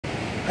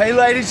Hey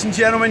ladies and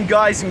gentlemen,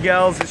 guys and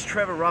girls, it's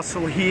Trevor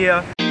Russell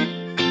here.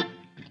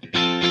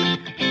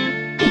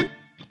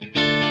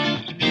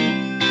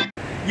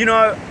 You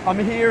know, I'm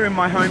here in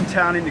my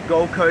hometown in the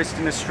Gold Coast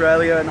in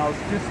Australia, and I was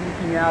just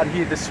looking out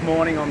here this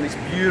morning on this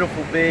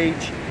beautiful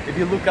beach. If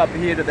you look up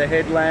here to the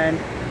headland,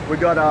 we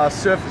got our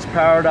surfer's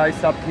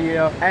paradise up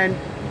here. And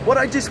what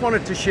I just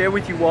wanted to share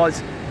with you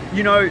was,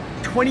 you know,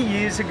 20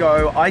 years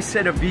ago, I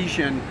set a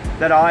vision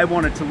that I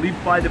wanted to live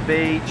by the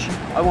beach.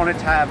 I wanted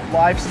to have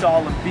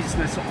lifestyle and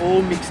business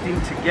all mixed in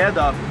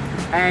together.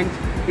 And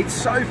it's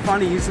so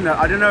funny, isn't it?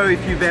 I don't know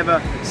if you've ever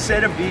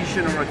set a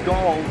vision or a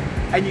goal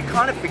and you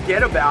kind of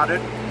forget about it,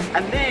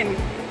 and then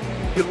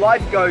your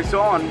life goes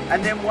on,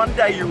 and then one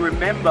day you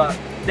remember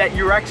that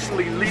you're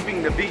actually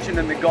living the vision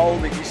and the goal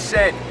that you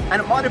set.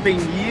 And it might have been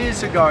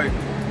years ago,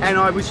 and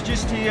I was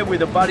just here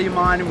with a buddy of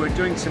mine and we were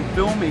doing some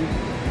filming.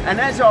 And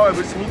as I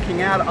was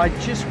looking out, I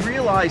just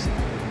realized,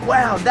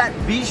 wow, that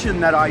vision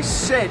that I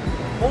set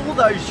all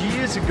those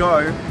years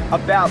ago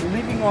about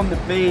living on the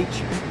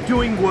beach,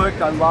 doing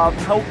work I love,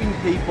 helping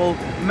people,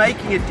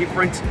 making a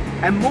difference,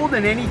 and more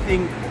than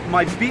anything,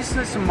 my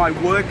business and my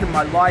work and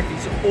my life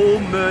is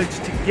all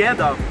merged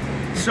together.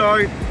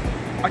 So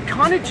I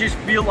kind of just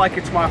feel like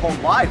it's my whole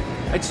life.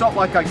 It's not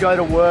like I go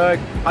to work.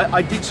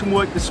 I did some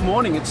work this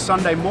morning, it's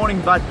Sunday morning,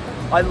 but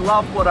I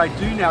love what I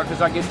do now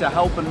because I get to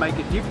help and make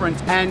a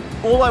difference. And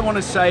all I want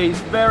to say is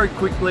very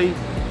quickly,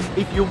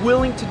 if you're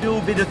willing to do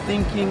a bit of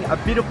thinking, a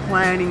bit of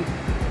planning,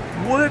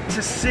 work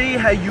to see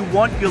how you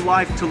want your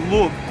life to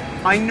look.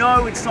 I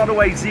know it's not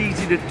always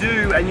easy to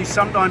do, and you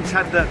sometimes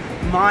have the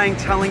mind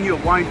telling you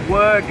it won't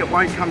work, it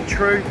won't come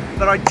true,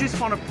 but I just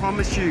want to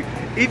promise you,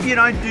 if you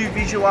don't do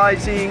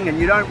visualizing and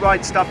you don't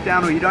write stuff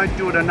down or you don't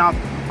do it enough,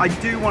 I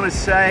do want to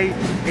say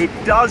it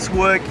does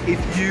work if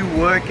you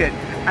work it.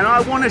 And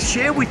I want to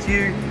share with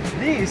you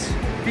this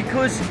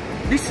because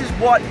this is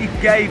what it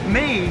gave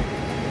me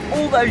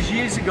all those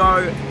years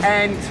ago,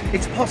 and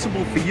it's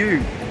possible for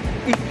you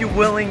if you're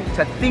willing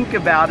to think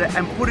about it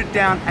and put it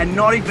down and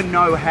not even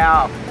know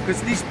how, because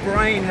this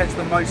brain has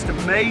the most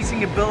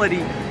amazing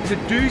ability to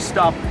do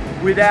stuff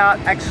without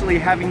actually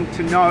having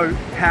to know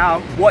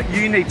how. What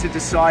you need to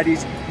decide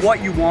is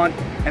what you want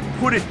and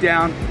put it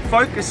down,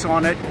 focus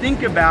on it,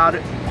 think about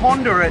it,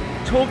 ponder it,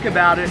 talk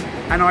about it,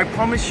 and I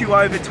promise you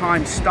over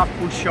time stuff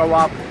will show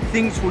up,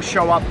 things will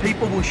show up,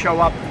 people will show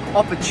up,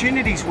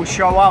 opportunities will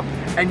show up,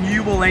 and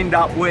you will end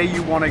up where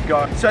you want to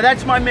go. So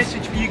that's my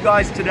message for you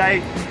guys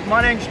today.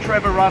 My name's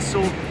Trevor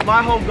Russell.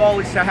 My whole goal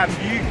is to have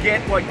you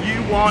get what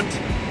you want.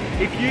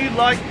 If you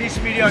like this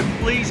video,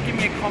 please give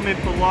me a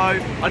comment below.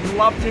 I'd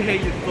love to hear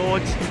your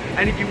thoughts.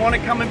 And if you want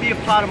to come and be a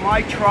part of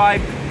my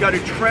tribe, go to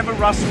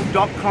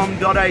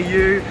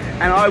trevorrussell.com.au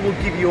and I will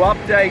give you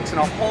updates and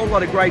a whole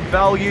lot of great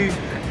value.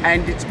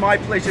 And it's my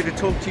pleasure to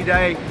talk to you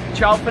today.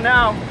 Ciao for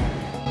now.